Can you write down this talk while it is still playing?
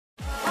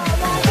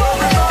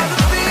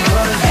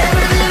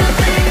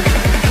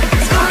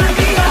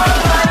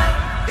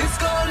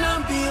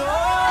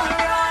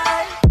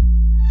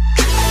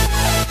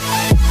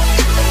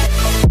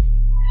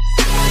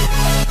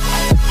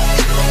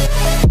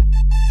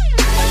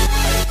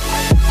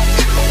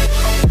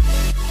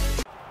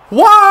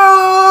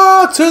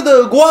What to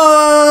the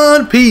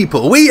Guan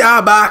people? We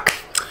are back.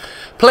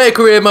 Player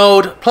career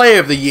mode, player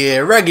of the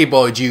year,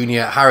 ReggaeBoy Jr.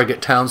 at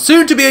Harrogate Town.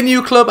 Soon to be a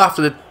new club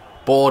after the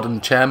board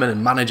and chairman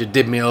and manager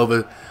did me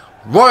over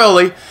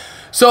royally.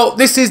 So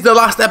this is the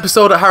last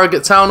episode at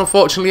Harrogate Town.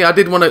 Unfortunately, I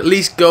did want to at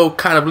least go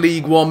kind of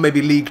League 1,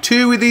 maybe League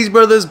 2 with these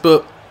brothers,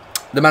 but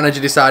the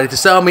manager decided to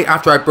sell me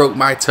after I broke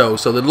my toe.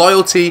 So the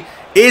loyalty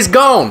is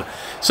gone.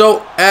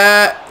 So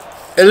a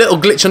little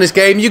glitch on this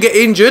game. You get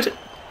injured,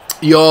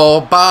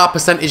 your bar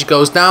percentage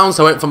goes down.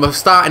 So I went from a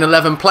starting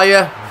 11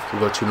 player, we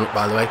got tune up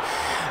by the way,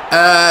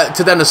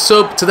 to then a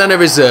sub, to then a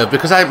reserve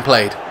because I hadn't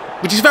played,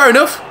 which is fair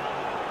enough.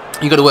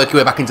 You got to work your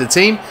way back into the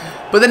team.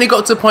 But then it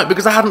got to the point,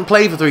 because I hadn't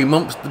played for 3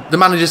 months, the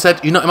manager said,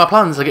 "You're not in my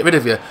plans, I'll get rid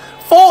of you."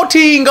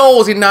 14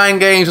 goals in 9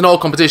 games in all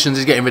competitions,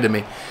 he's getting rid of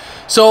me.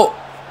 So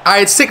I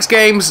had 6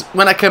 games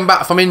when I came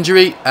back from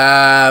injury.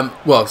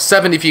 Well,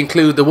 7 if you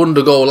include the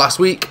wonder goal last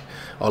week,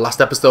 or last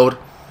episode.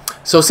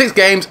 So 6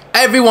 games,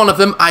 every one of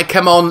them I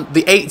came on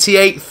the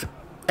 88th,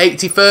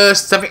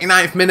 81st,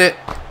 79th minute,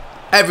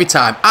 every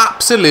time.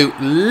 Absolute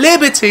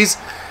liberties.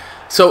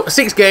 So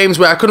 6 games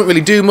where I couldn't really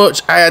do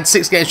much. I had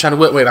 6 games trying to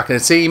work my way back in the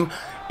team.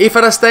 If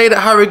I'd have stayed at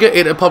Harrogate, it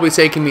would have probably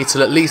taken me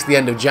till at least the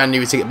end of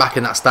January to get back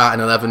in that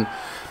starting 11.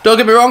 Don't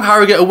get me wrong,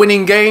 Harrogate are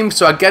winning games,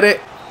 so I get it.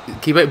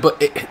 Keep it, but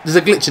there's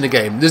a glitch in the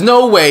game. There's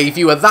no way, if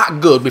you are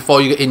that good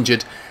before you get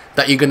injured,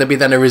 that you're going to be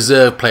then a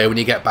reserve player when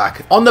you get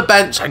back. On the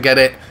bench, I get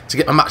it, to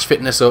get my match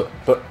fitness up,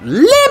 but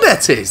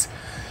liberties!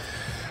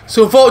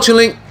 So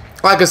unfortunately,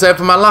 like I said,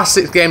 for my last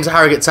 6 games at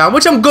Harrogate Town,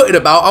 which I'm gutted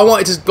about, I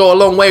wanted to go a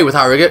long way with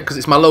Harrogate because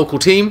it's my local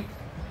team.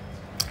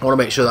 I want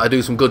to make sure that I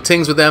do some good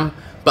things with them.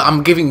 But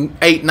I'm giving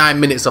 8-9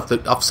 minutes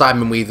off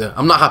Simon Weaver.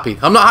 I'm not happy.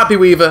 I'm not happy,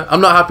 Weaver.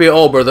 I'm not happy at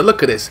all, brother.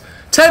 Look at this.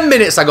 10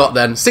 minutes I got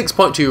then.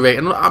 6.2 rate.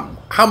 And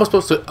how am I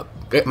supposed to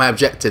get my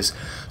objectives?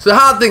 So the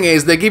hard thing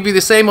is, they give you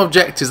the same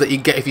objectives that you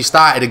get if you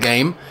started a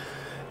game,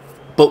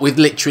 but with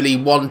literally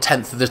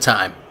 1/10 of the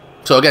time.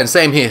 So again,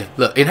 same here.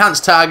 Look,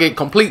 enhanced target,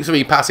 complete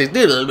 3 passes.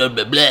 Blah, blah,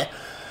 blah, blah.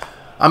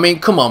 I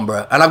mean, come on,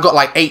 bro. And I've got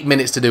like 8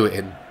 minutes to do it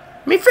in.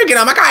 I mean, freaking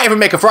hell, I can't even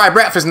make a fried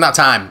breakfast in that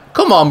time.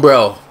 Come on,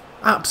 bro.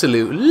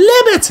 Absolute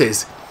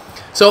liberties.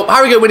 So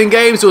Harrogate winning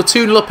games. They were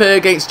 2-0 up here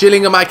against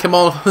Gillingham. I came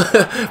on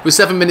with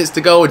 7 minutes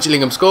to go and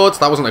Gillingham scored,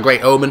 so that wasn't a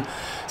great omen.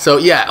 So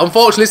yeah,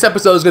 unfortunately this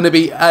episode is going to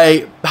be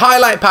a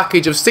highlight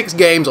package of 6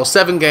 games or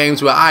 7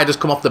 games where I just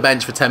come off the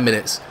bench for 10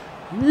 minutes.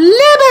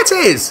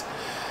 Liberties!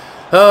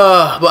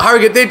 But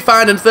Harrogate did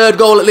find a 3rd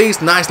goal at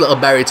least. Nice little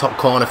Berry top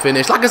corner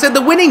finish. Like I said,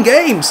 the winning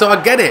game, so I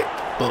get it.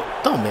 But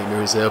don't make me a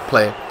reserve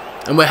player.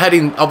 And we're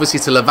heading obviously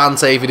to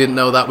Levante, if you didn't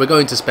know that. We're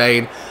going to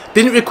Spain.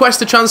 Didn't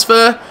request a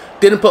transfer.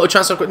 Didn't put a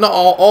transfer. Not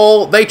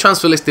all. They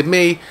transfer listed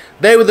me.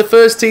 They were the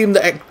first team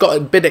that got a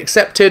bid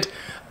accepted.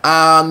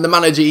 And the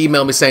manager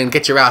emailed me saying,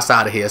 "Get your ass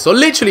out of here." So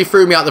literally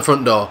threw me out the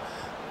front door.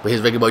 But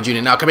here's ReggaeBoy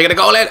Jr. now. Can we get a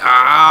goal in?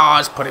 Ah,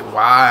 let's put it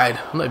wide.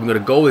 I'm not even going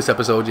to goal this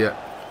episode yet.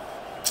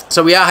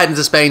 So we are heading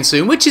to Spain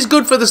soon, which is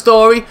good for the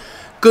story.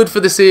 Good for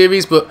the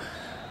series, but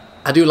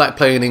I do like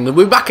playing in England.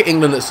 We're back at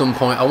England at some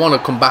point. I want to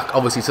come back,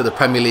 obviously, to the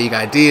Premier League,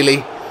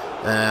 ideally.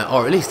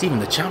 Or at least even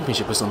the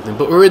Championship or something.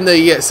 But we're in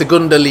the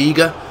Segunda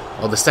Liga,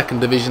 or the 2nd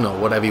Division, or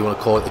whatever you want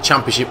to call it. The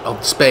Championship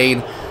of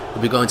Spain.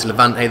 We'll be going to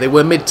Levante. They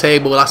were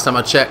mid-table last time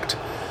I checked.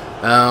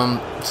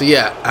 So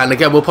yeah, and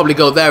again, we'll probably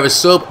go there as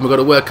sub. We've got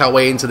to work our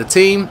way into the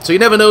team. So you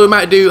never know, we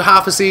might do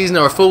half a season,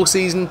 or a full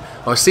season,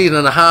 or a season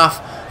and a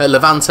half at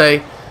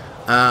Levante.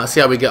 See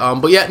how we get on.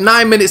 But yeah,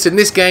 9 minutes in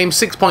this game,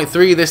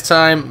 6.3 this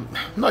time.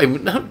 Not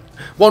even...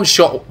 1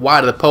 shot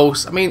wide of the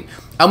post. I mean,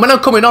 and when I'm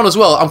coming on as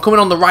well, I'm coming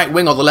on the right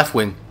wing or the left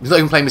wing. He's not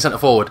even playing me centre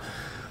forward.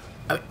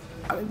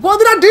 What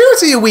did I do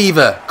to you,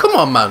 Weaver? Come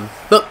on, man.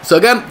 Look, so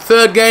again,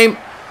 3rd game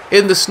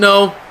in the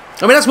snow.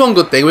 I mean, that's one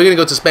good thing. We're going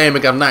to go to Spain. We're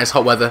going to have nice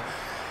hot weather.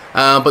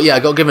 But yeah, I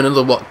got given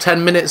another, what,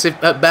 10 minutes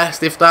at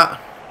best, if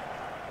that.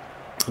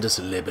 Just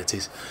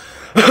liberties.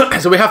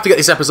 So we have to get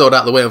this episode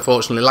out of the way,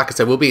 unfortunately. Like I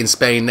said, we'll be in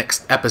Spain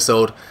next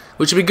episode,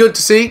 which will be good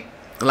to see.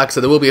 And like I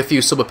said, there will be a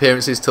few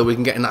sub-appearances till we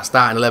can get in that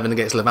starting 11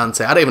 against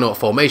Levante. I don't even know what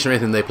formation or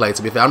anything they play,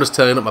 to be fair. I'm just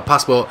turning up my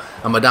passport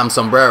and my damn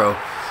sombrero.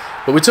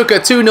 But we took a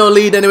 2-0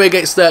 lead anyway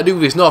against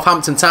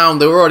Northampton Town.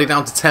 They were already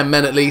down to 10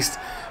 men at least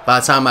by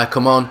the time I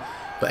come on.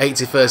 But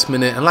 81st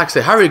minute. And like I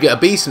said, Harrogate are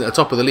beasting at the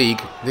top of the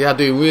league. They are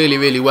doing really,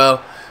 really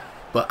well.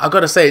 But I've got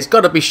to say, it's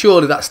got to be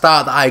surely that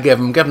start that I gave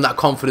them that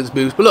confidence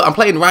boost. But look, I'm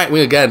playing right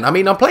wing again. I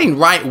mean, I'm playing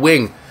right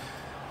wing.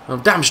 I'm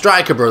a damn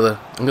striker, brother.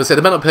 I'm going to say,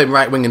 they better not play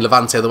right wing in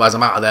Levante, otherwise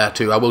I'm out of there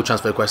too. I will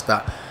transfer request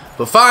that.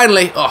 But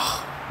finally,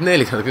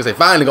 nearly, I was going to say,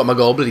 finally got my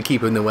goal. Bloody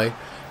keeper in the way.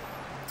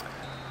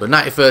 But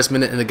 91st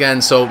minute and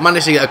again, so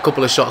managed to get a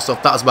couple of shots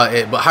off. That's about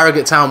it. But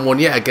Harrogate Town won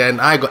yet again.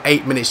 I got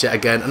 8 minutes yet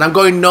again. And I'm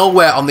going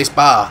nowhere on this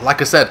bar.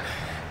 Like I said,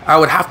 I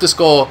would have to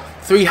score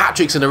 3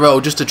 hat-tricks in a row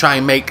just to try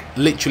and make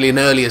literally an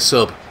earlier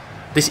sub.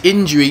 This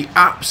injury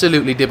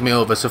absolutely did me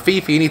over. So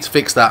FIFA, you need to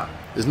fix that.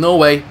 There's no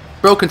way.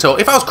 Broken toe.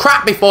 If I was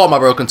crap before my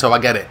broken toe, I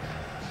get it.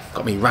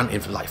 Got me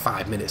ranting for like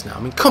 5 minutes now. I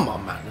mean, come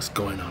on, man. What's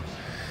going on?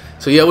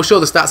 So yeah, we'll show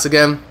the stats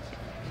again.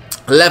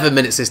 11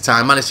 minutes this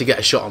time. Managed to get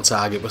a shot on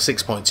target with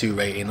 6.2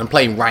 rating. I'm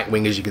playing right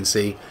wing, as you can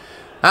see.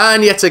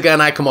 And yet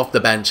again, I come off the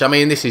bench. I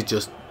mean, this is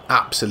just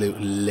absolute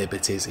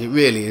liberties. It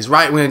really is.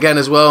 Right wing again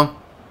as well.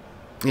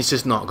 It's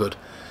just not good.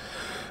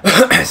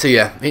 So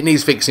yeah, it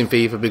needs fixing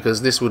FIFA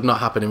because this would not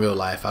happen in real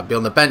life. I'd be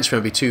on the bench for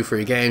maybe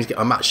 2-3 games, get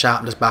my match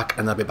sharpness back,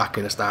 and I'll be back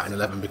in the starting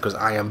 11 because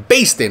I am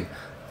basting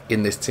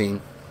in this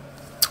team.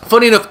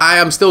 Funny enough, I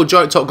am still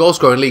joint top goal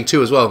scorer in League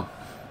 2 as well.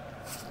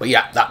 But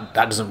yeah, that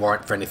doesn't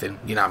warrant for anything,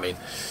 you know what I mean?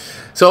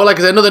 So like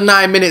I said, another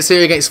 9 minutes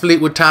here against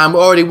Fleetwood Town.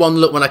 Already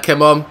 1-0 when I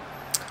came on.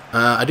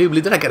 I do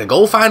believe, did I get a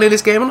goal finally in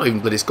this game? I'm not even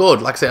bloody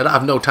scored. Like I said, I don't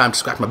have no time to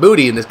scratch my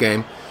booty in this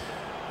game.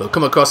 But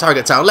come across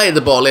Harrogate Town, laid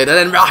the ball in, and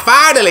then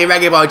finally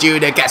ReggaeBoy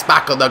Jr. gets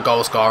back on the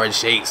goal scoring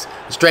sheets.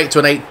 Straight to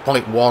an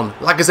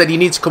 8.1. Like I said, you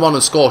need to come on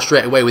and score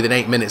straight away within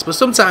 8 minutes. But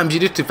sometimes you're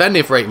just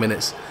defending for 8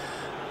 minutes.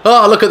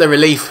 Oh, look at the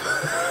relief.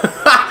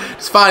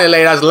 Just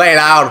finally laid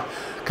out.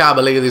 Can't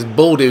believe this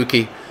bull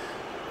dookie.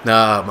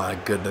 Oh my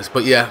goodness.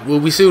 But yeah, we'll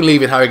be soon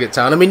leaving Harrogate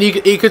Town. I mean, you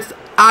could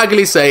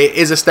arguably say it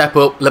is a step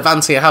up.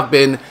 Levante have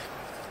been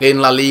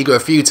in La Liga a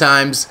few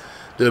times.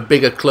 They're a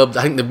bigger club.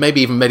 I think they've maybe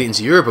even made it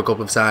into Europe a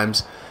couple of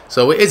times.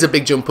 So it is a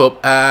big jump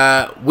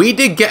up. We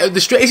did get the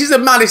straight. This is the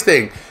maddest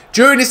thing.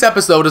 During this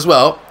episode as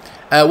well,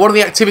 one of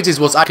the activities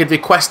was I could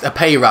request a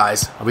pay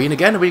rise. Are we in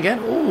again?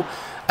 Ooh.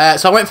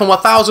 So I went from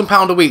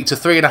 £1,000 a week to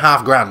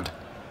 $3.5 grand.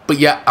 But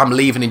yeah, I'm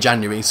leaving in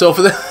January. So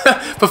for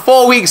for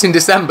 4 weeks in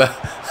December,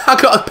 I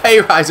got a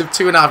pay rise of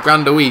 £2.5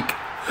 grand a week.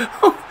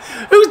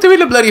 Who's doing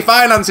the bloody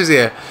finances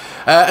here?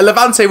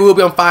 Levante will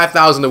be on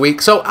 £5,000 a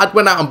week. So I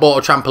went out and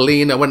bought a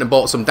trampoline. I went and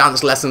bought some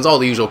dance lessons, all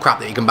the usual crap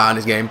that you can buy in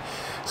this game.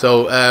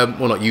 So,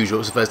 well, not usual,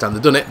 it's the first time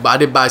they've done it, but I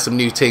did buy some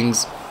new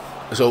things.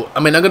 So,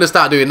 I mean, I'm going to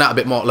start doing that a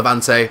bit more at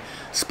Levante,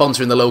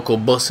 sponsoring the local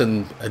bus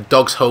and a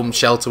dog's home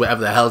shelter, whatever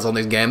the hell's on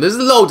this game. There's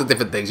loads of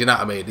different things, you know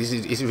what I mean?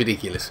 It's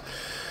ridiculous.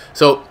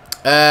 So,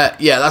 yeah,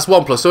 that's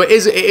one plus. So, it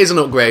is an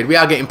upgrade. We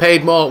are getting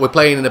paid more. We're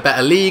playing in a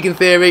better league, in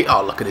theory.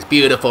 Oh, look at this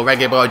beautiful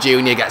ReggaeBoy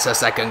Jr. gets a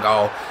second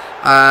goal.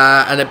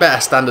 And a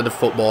better standard of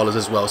footballers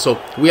as well.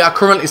 So, we are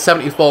currently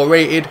 74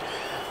 rated.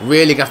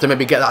 Really going to have to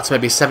maybe get that to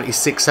maybe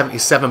 76,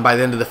 77 by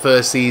the end of the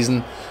first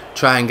season.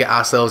 Try and get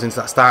ourselves into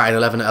that starting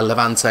 11 at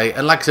Levante.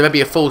 And like I said,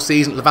 maybe a full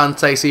season at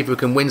Levante, see if we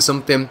can win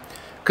something.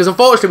 Because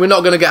unfortunately, we're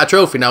not going to get a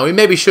trophy now. We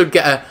maybe should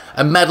get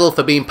a medal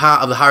for being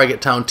part of the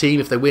Harrogate Town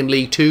team if they win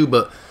League 2.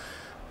 But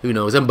who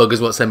knows, them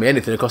buggers won't send me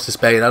anything across to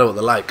Spain. I don't know what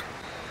they're like.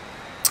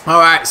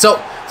 Alright, so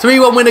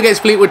 3-1 win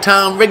against Fleetwood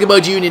Town.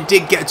 ReggaeBoy Jr.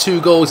 did get 2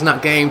 goals in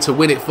that game to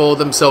win it for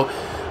them. So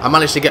I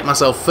managed to get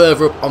myself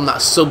further up on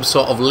that sub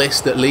sort of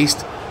list at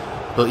least.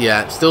 But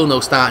yeah, still no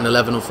starting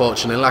 11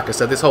 unfortunately. Like I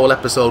said, this whole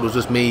episode was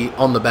just me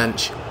on the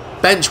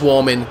bench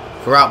warming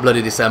throughout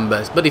bloody December.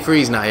 It's bloody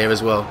freezing out here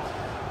as well.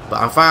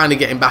 But I'm finally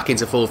getting back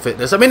into full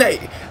fitness. I mean, hey,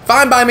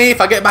 fine by me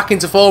if I get back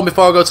into form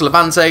before I go to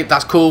Levante.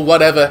 That's cool,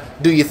 whatever,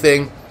 do your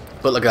thing.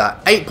 But look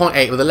at that,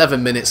 8.8 with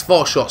 11 minutes,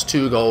 4 shots,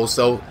 2 goals.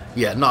 So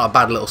yeah, not a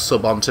bad little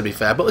sub on to be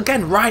fair. But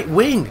again, right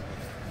wing.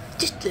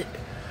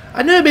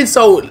 I've never been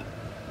so,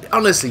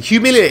 honestly,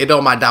 humiliated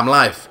all my damn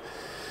life.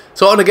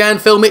 So on again,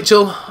 Phil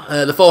Mitchell,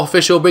 the 4th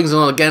official, brings us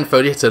on again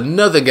for yet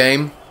another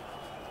game.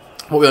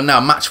 What we're on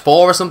now, match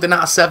 4 or something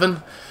out of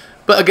 7.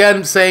 But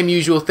again, same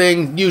usual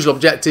thing, usual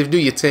objective, do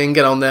your thing,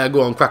 get on there,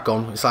 go on, crack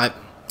on. It's like,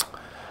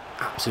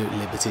 absolute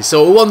liberty.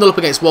 So we're 1-0 up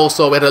against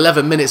Walsall, we had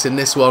 11 minutes in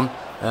this one.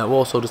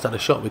 Walsall just had a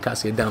shot, we can't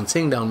see a damn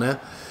thing down there.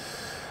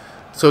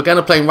 So again,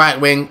 I'm playing right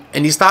wing,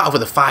 and you start off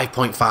with a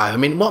 5.5. I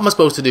mean, what am I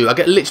supposed to do? I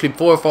get literally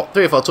 3 or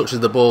 4 touches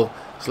of the ball.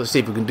 So let's see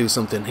if we can do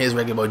something. Here's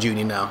ReggaeBoy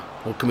Jr. now.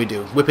 What can we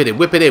do? Whip it in,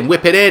 whip it in,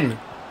 whip it in.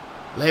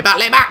 Lay back,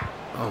 lay back.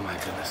 Oh my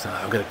goodness.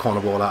 I'll get a corner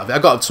ball out of it. I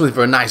got something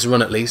for a nice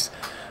run at least.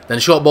 Then a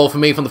short ball for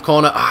me from the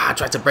corner. I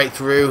tried to break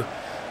through.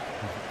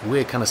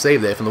 Weird kind of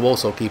save there from the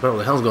Walsall keeper. I don't know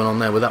what the hell's going on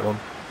there with that one.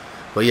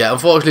 But yeah,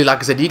 unfortunately, like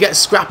I said, you get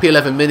scrappy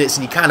 11 minutes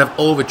and you kind of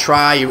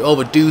over-try, you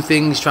overdo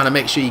things, trying to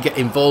make sure you get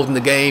involved in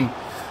the game.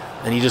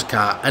 And you just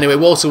can't. Anyway,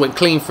 Walsall went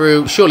clean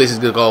through. Surely this is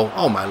going to go.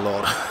 Oh my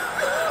lord.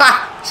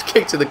 Just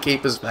kicked to the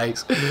keeper's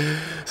face.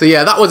 So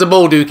yeah, that was a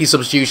bull dookie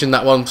substitution,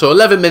 that one. So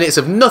 11 minutes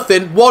of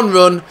nothing, 1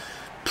 run,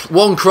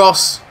 1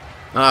 cross.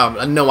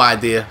 No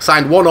idea.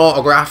 Signed 1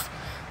 autograph,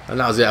 and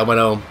that was it. I went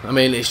home. I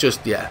mean, it's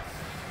just, yeah.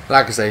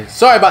 Like I say,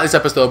 sorry about this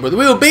episode, brother.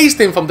 We were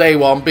beasting from day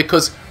one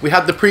because we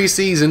had the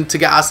pre-season to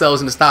get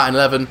ourselves in the starting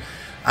 11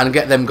 and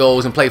get them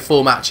goals and play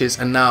full matches.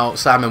 And now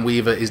Simon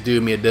Weaver is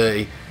doing me a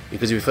dirty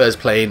because he prefers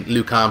playing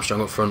Luke Armstrong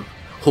up front.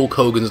 Hulk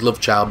Hogan's love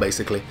child,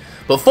 basically.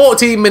 But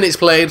 14 minutes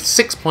played,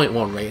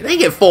 6.1 rated. They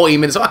get 14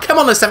 minutes. Oh, come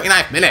on, the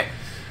 79th minute.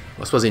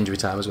 Well, I suppose injury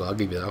time as well. I'll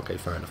give you that. Okay,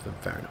 fair enough then.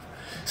 Fair enough.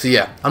 So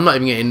yeah, I'm not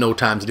even getting no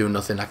time to do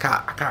nothing. I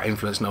can't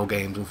influence no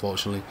games,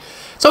 unfortunately.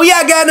 So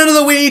yeah, again,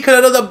 another week and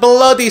another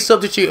bloody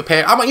substitute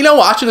appear. You know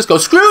what? I should just go,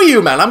 screw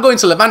you, man. I'm going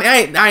to Levante.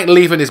 I ain't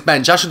leaving this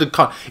bench. You should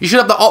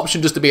have the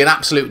option just to be an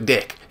absolute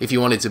dick if you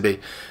wanted to be.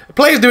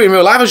 Players do it in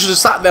real life. I should have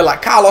sat there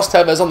like Carlos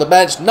Tevez on the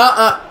bench.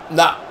 Nah.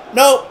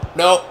 No.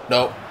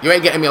 You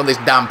ain't getting me on this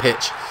damn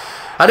pitch.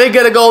 I did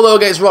get a goal though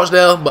against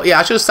Rochdale, but yeah,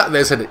 I should have sat there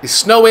and said, it's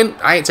snowing,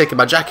 I ain't taking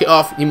my jacket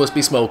off, you must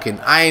be smoking.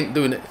 I ain't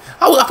doing it.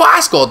 I thought I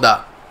scored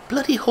that.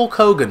 Bloody Hulk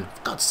Hogan,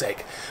 for God's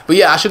sake. But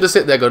yeah, I should have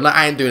sit there going,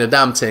 I ain't doing a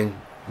damn thing.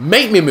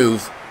 Make me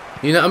move.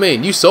 You know what I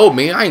mean? You sold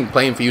me. I ain't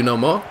playing for you no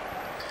more.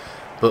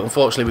 But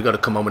unfortunately, we got to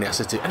come on when he has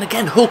to. And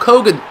again, Hulk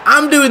Hogan,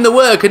 I'm doing the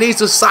work and he's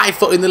just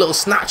side-footing the little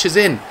snatches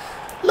in.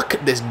 Look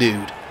at this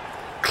dude.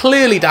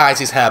 Clearly dyes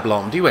his hair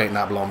blonde. You ain't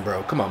that blonde,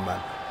 bro. Come on,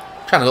 man.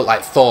 Trying to look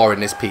like Thor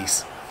in this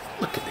piece.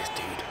 Look at this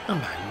dude. Oh,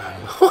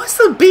 man. What's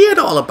the beard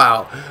all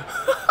about?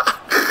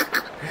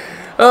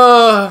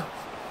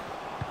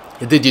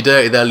 You did you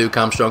dirty there, Luke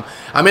Armstrong.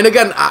 I mean,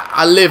 again,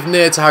 I live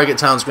near to Harrogate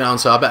Town's ground,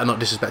 so I better not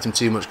disrespect him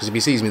too much, because if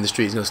he sees me in the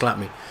street, he's going to slap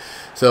me.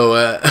 So,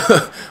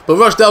 but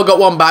Rochdale got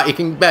one back. You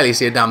can barely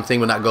see a damn thing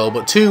with that goal,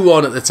 but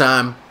 2-1 at the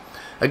time.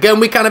 Again,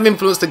 we kind of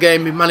influenced the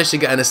game. We managed to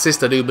get an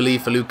assist, I do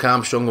believe, for Luke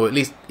Armstrong, or at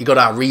least he got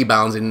our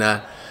rebounds in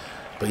there.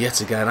 But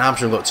yet again,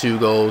 Armstrong got 2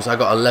 goals. I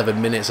got 11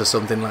 minutes or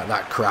something like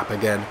that crap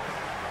again.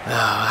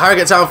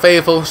 Harrogate Town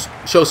faithful,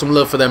 show some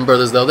love for them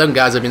brothers though. Them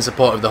guys have been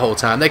supportive the whole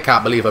time. They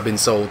can't believe I've been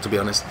sold, to be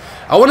honest.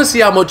 I want to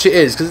see how much it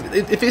is, because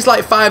if it's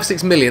like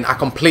 5-6 million, I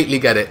completely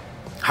get it.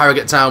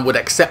 Harrogate Town would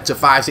accept a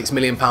 £5-6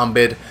 million £6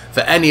 bid for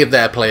any of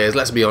their players,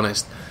 let's be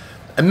honest.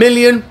 $1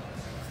 million,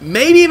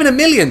 maybe even $1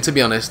 million, to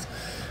be honest.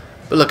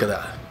 But look at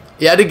that.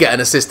 Yeah, I did get an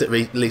assist at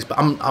least, but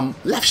I'm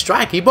left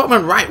striker. He brought me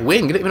on right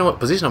wing. I didn't even know what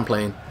position I'm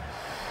playing.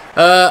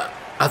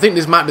 I think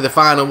this might be the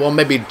final one,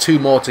 maybe 2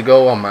 more to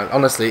go on, man.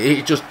 Honestly,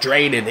 it's just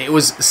draining. It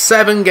was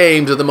 7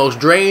 games of the most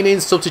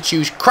draining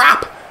substitute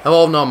crap I've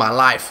all known in my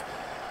life.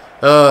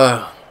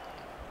 Well,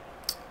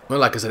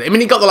 like I said, I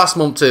mean, he got the last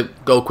month to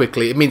go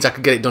quickly. It means I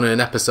could get it done in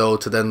an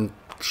episode to then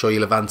show you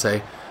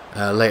Levante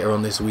later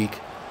on this week.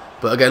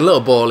 But again,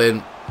 little ball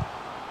in.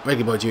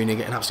 ReggaeBoy Jr.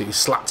 getting absolutely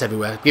slapped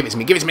everywhere. Give it to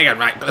me again.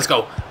 Right, let's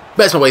go.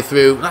 Best my way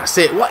through. That's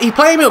it. What? You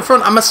playing me up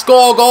front? I'm going to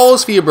score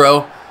goals for you,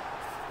 bro. I'm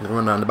going to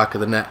run around the back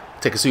of the net.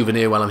 Take a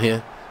souvenir while I'm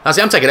here. That's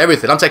it, I'm taking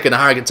everything. I'm taking a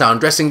Harrogate Town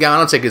dressing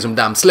gown. I'm taking some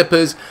damn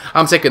slippers.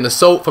 I'm taking the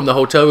soap from the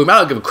hotel room. I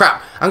don't give a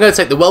crap. I'm going to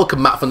take the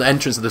welcome mat from the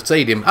entrance of the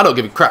stadium. I don't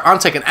give a crap. I'm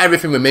taking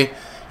everything with me.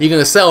 You're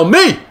going to sell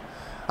me.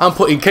 I'm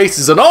putting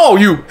cases on all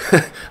you.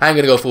 I ain't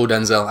going to go full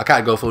Denzel. I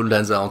can't go full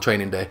Denzel on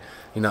training day.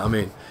 You know what I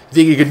mean? You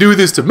think you can do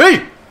this to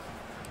me?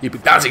 You'd be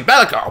bouncing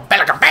Bellico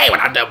Bay when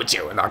I'm done with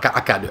you. And I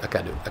can't do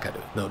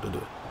it. No, don't do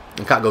it.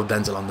 I can't go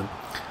Denzel on them.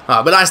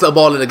 Alright, but nice little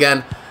ball in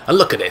again. And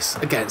look at this.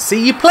 Again,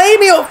 see, you play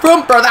me up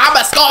front, brother. I'm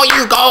going to score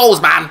you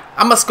goals, man.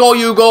 I'm going to score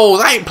you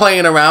goals. I ain't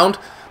playing around.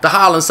 The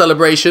Haaland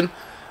celebration.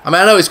 I mean,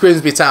 I know it's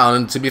Grimsby Town,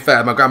 and to be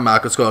fair, my grandma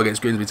could score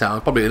against Grimsby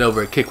Town. Probably an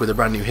over a kick with a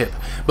brand new hip.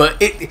 But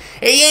it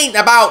ain't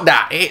about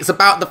that. It's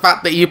about the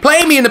fact that you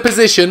play me in a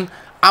position,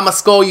 I'm going to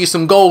score you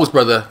some goals,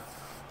 brother.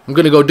 I'm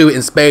going to go do it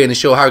in Spain and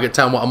show Harrogate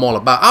Town what I'm all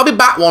about. I'll be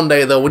back one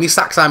day, though, when you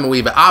sack Simon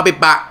Weaver. I'll be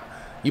back.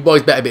 You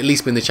boys better at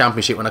least be in the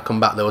Championship when I come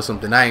back, though, or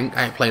something. I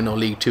ain't playing no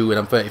League 2 when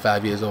I'm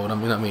 35 years old. You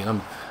know what I mean?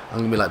 I'm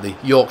going to be like the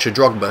Yorkshire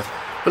Drogba.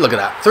 But look at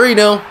that.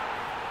 3-0.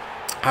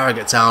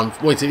 Harrogate Town.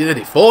 Wait, they did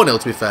it 4-0,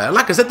 to be fair.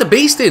 Like I said, the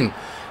beasting.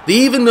 They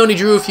even only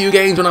drew a few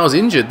games when I was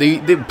injured.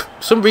 For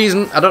some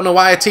reason, I don't know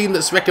why, a team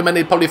that's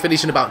recommended probably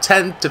finishing about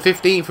 10th to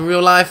 15th in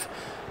real life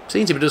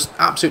seems to be just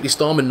absolutely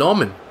storming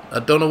Norman. I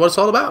don't know what it's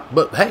all about,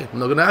 but hey, I'm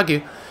not going to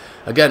argue.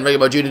 Again,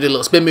 ReggaeBoy Jr. did a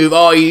little spin move.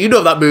 Oh, you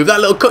know that move, that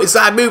little cut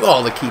inside move.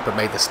 Oh, the keeper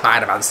made the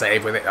Spider-Man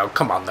save with it. Oh,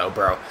 come on though,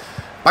 bro.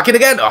 Back in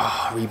again.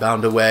 Oh,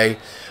 rebound away.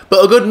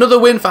 But another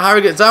win for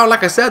Harrogate Town.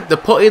 Like I said, they're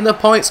putting the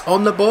points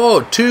on the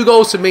board. 2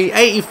 goals to me,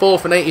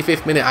 84th and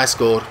 85th minute I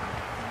scored.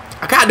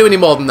 I can't do any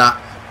more than that,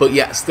 but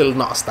yet still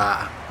not a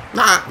starter.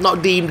 Nah,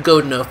 not deemed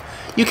good enough.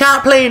 You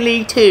can't play in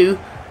League 2,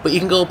 but you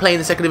can go play in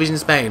the 2nd Division in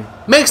Spain.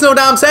 Makes no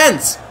damn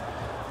sense.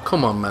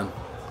 Come on, man.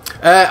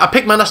 I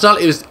picked my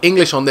nationality as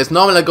English on this.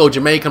 Normally I go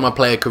Jamaican on my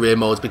player career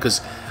modes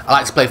because I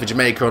like to play for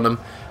Jamaica on them.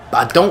 But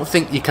I don't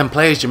think you can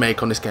play as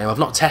Jamaica on this game. I've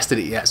not tested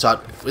it yet, so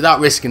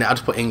without risking it, I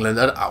just put England.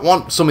 I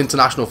want some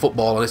international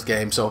football on this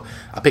game, so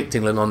I picked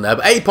England on there.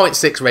 But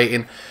 8.6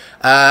 rating. And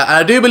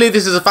I do believe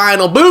this is a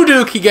final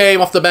Boo-Dookie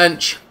game off the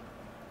bench.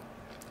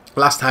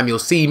 Last time you'll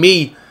see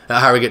me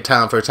at Harrogate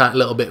Town for a tiny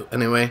little bit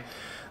anyway.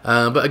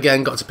 But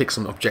again, got to pick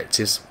some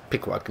objectives.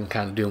 Pick what I can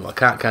kind of do and what I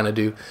can't kind of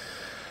do.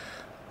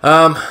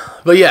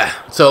 But yeah,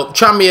 so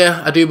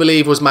Tranmere, I do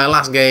believe, was my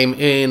last game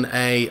in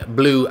a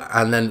blue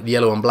and then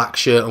yellow and black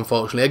shirt,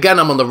 unfortunately. Again,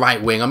 I'm on the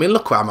right wing. I mean,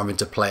 look where I'm having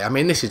to play. I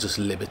mean, this is just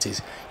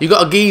liberties. You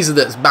got a geezer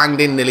that's banged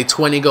in nearly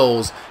 20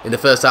 goals in the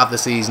first half of the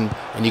season,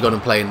 and you got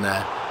him playing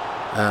there.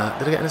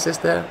 Did I get an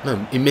assist there? No,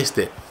 he missed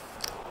it.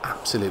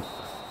 Absolute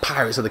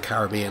Pirates of the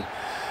Caribbean.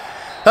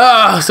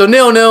 So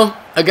 0-0.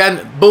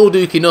 Again,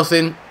 Bull-Dookie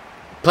nothing.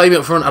 Play me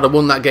up front, I'd have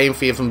won that game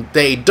for you from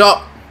day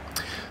dot.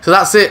 So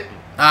that's it.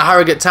 Our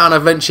Harrogate Town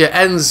adventure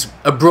ends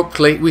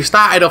abruptly. We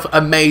started off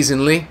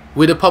amazingly.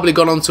 We'd have probably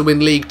gone on to win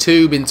League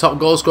 2, been top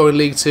goal scorer in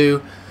League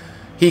 2.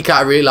 He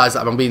can't realise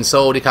that I'm being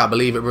sold. He can't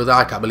believe it, brother.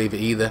 I can't believe it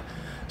either.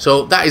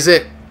 So that is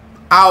it.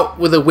 Out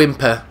with a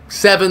whimper.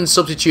 7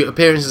 substitute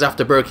appearances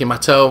after breaking my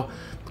toe.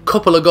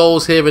 Couple of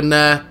goals here and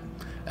there.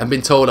 And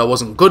been told I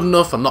wasn't good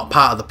enough. I'm not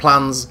part of the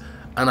plans.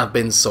 And I've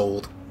been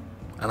sold.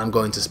 And I'm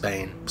going to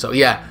Spain. So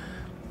yeah.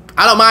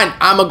 I don't mind.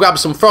 I'm going to grab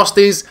some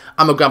Frosties.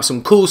 I'm going to grab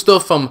some cool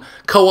stuff from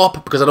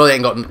Co-op because I know they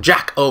ain't got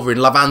Jack over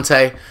in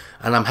Levante.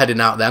 And I'm heading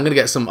out there. I'm going to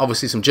get some,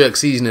 obviously, some jerk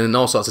seasoning and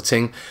all sorts of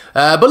ting.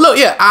 But look,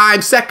 yeah,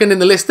 I'm second in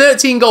the list.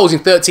 13 goals in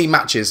 13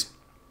 matches.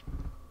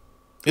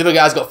 The other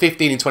guy's got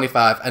 15 in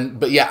 25.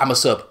 But yeah, I'm a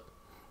sub.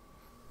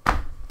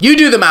 You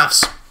do the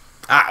maths.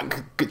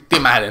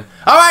 Get my head in.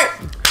 All right.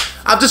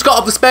 I've just got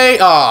off the spade.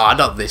 Oh,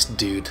 not this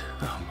dude.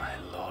 Oh, my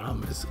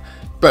Lord.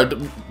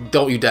 Bro,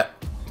 don't you dare.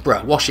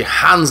 Bro, wash your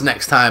hands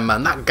next time,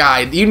 man. That guy,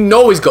 you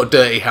know he's got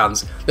dirty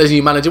hands. There's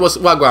your manager. What's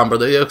going on,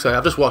 brother? Yeah, sorry,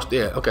 I've just washed.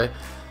 Yeah, okay.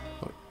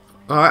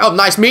 Alright, oh,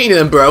 nice meeting you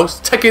then, bro.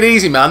 Take it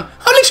easy, man.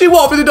 I literally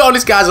walked through the door and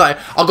this guy's like,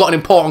 I've got an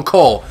important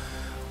call.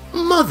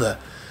 Mother.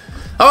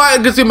 Alright,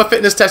 I'm going to do my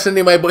fitness test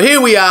anyway, but here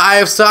we are. I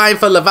have signed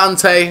for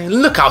Levante.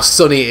 Look how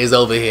sunny it is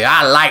over here.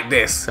 I like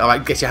this.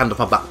 Alright, get your hand off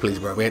my back, please,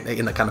 bro. We ain't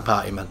in that kind of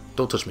party, man.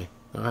 Don't touch me.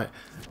 Alright.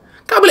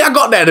 Can't believe I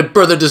got there. The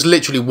brother just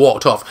literally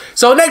walked off.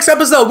 So next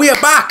episode, we are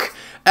back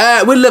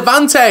with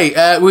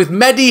Levante, with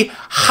Mehdi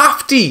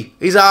Hafti.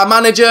 He's our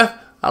manager.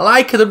 I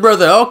like the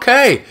brother.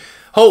 Okay.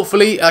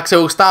 Hopefully, like I said,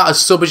 we'll start as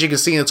sub, as you can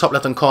see in the top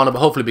left-hand corner, but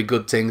hopefully be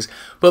good things.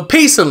 But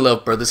peace and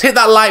love, brothers. Hit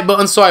that like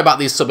button. Sorry about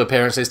these sub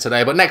appearances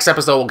today, but next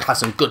episode we'll have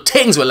some good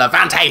things with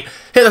Levante.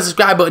 Hit that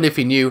subscribe button if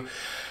you're new.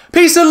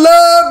 Peace and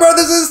love,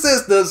 brothers and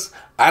sisters,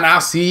 and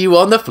I'll see you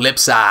on the flip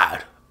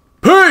side.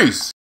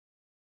 Peace!